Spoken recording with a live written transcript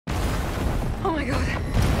my god.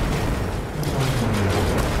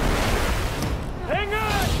 Hang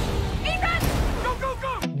on! Ethan! Go, go,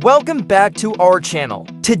 go! Welcome back to our channel.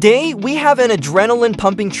 Today, we have an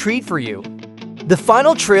adrenaline-pumping treat for you. The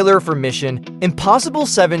final trailer for Mission Impossible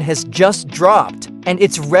 7 has just dropped, and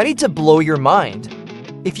it's ready to blow your mind.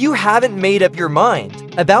 If you haven't made up your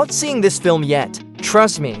mind about seeing this film yet,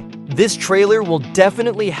 trust me, this trailer will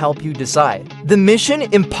definitely help you decide. The Mission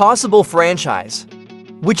Impossible franchise,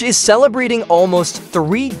 which is celebrating almost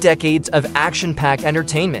 3 decades of action-packed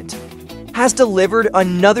entertainment, has delivered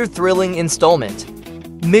another thrilling installment.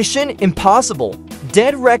 Mission Impossible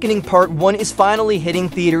Dead Reckoning Part 1 is finally hitting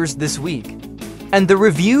theaters this week, and the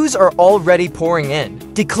reviews are already pouring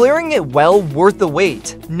in, declaring it well worth the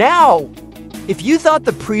wait. Now, if you thought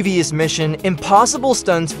the previous Mission Impossible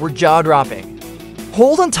stunts were jaw-dropping,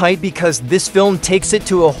 hold on tight because this film takes it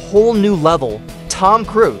to a whole new level. Tom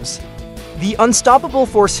Cruise, the unstoppable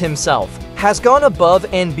force himself, has gone above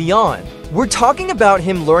and beyond. We're talking about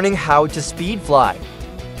him learning how to speed fly,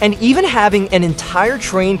 and even having an entire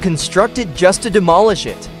train constructed just to demolish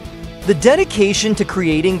it. The dedication to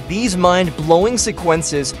creating these mind-blowing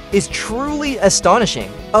sequences is truly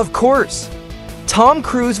astonishing. Of course, Tom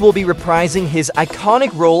Cruise will be reprising his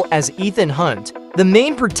iconic role as Ethan Hunt, the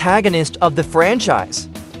main protagonist of the franchise.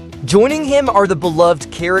 Joining him are the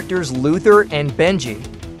beloved characters Luther and Benji,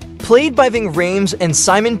 played by Ving Rhames and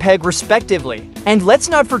Simon Pegg respectively. And let's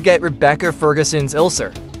not forget Rebecca Ferguson's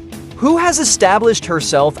Ilsa, who has established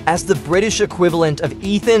herself as the British equivalent of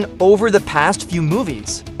Ethan over the past few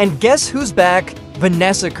movies. And guess who's back?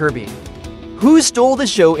 Vanessa Kirby, who stole the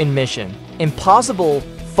show in Mission Impossible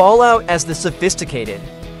Fallout as the sophisticated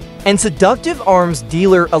and seductive arms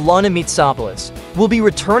dealer Alana Mitsopoulos will be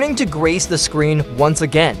returning to grace the screen once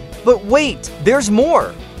again. But wait, there's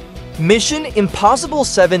more! Mission Impossible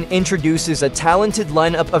 7 introduces a talented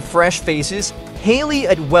lineup of fresh faces: Hayley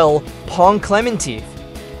Atwell, Pong Clementif,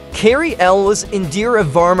 Carrie Ellis, Indira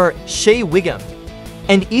Varma, Shea Wiggum,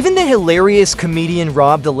 and even the hilarious comedian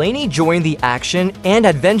Rob Delaney join the action and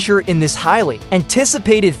adventure in this highly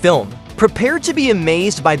anticipated film. Prepare to be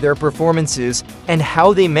amazed by their performances and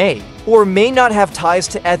how they may or may not have ties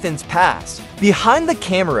to Ethan's past. Behind the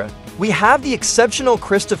camera, we have the exceptional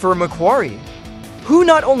Christopher McQuarrie, who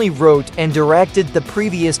not only wrote and directed the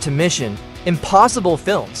previous to Mission Impossible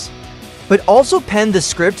films, but also penned the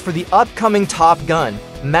script for the upcoming Top Gun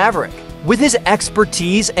Maverick. With his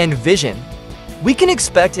expertise and vision, we can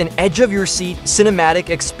expect an edge-of-your-seat cinematic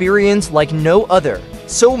experience like no other.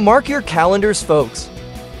 So mark your calendars, folks.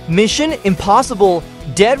 Mission Impossible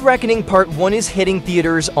Dead Reckoning Part 1 is hitting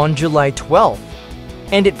theaters on July 12th,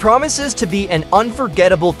 and it promises to be an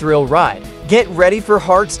unforgettable thrill ride. Get ready for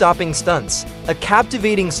heart-stopping stunts, a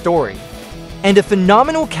captivating story, and a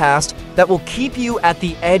phenomenal cast that will keep you at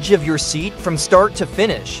the edge of your seat from start to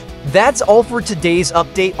finish. That's all for today's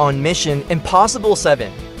update on Mission Impossible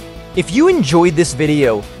 7. If you enjoyed this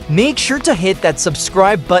video, make sure to hit that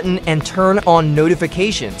subscribe button and turn on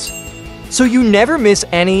notifications so you never miss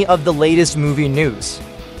any of the latest movie news.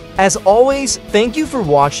 As always, thank you for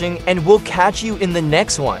watching, and we'll catch you in the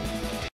next one.